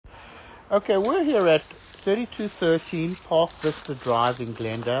Okay, we're here at 3213 Park Vista Drive in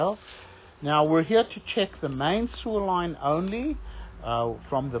Glendale. Now we're here to check the main sewer line only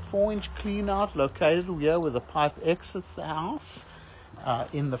from the 4-inch cleanout located here where the pipe exits the house.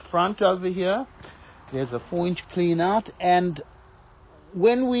 In the front over here, there's a 4-inch cleanout, and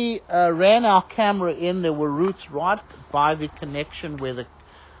when we ran our camera in, there were roots right by the connection where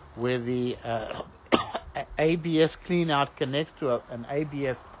the ABS cleanout connects to an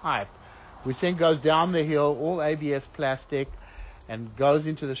ABS pipe, which then goes down the hill, all ABS plastic, and goes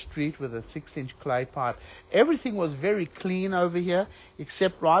into the street with a 6-inch clay pipe. Everything was very clean over here,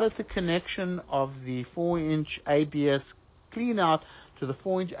 except right at the connection of the 4-inch ABS cleanout to the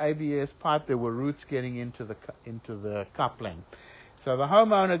 4-inch ABS pipe, there were roots getting into the coupling. So the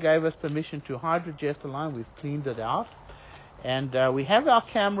homeowner gave us permission to hydrojet the line. We've cleaned it out. And we have our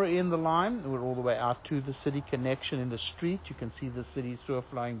camera in the line. We're all the way out to the city connection in the street. You can see the city sewer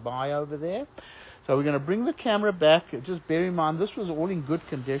flowing by over there. So we're going to bring the camera back. Just bear in mind, this was all in good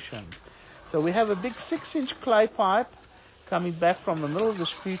condition. So we have a big 6-inch clay pipe coming back from the middle of the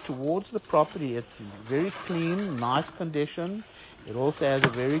street towards the property. It's very clean, nice condition. It also has a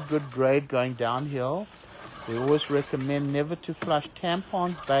very good grade going downhill. We always recommend never to flush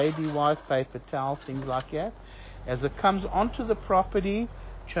tampons, baby wipes, paper towels, things like that. As it comes onto the property,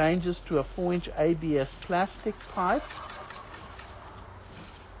 changes to a 4-inch ABS plastic pipe.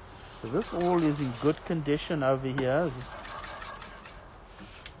 So this all is in good condition over here.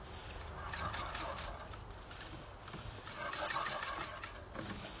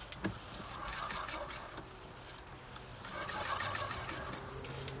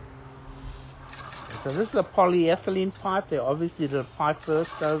 So this is a polyethylene pipe. They obviously did a pipe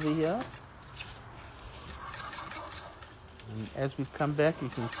burst over here. And as we come back, you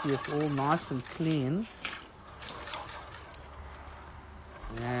can see it's all nice and clean.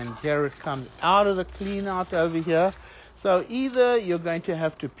 And here it comes out of the clean out over here. So either you're going to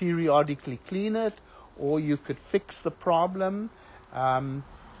have to periodically clean it, or you could fix the problem.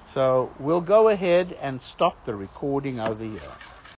 So we'll go ahead and stop the recording over here.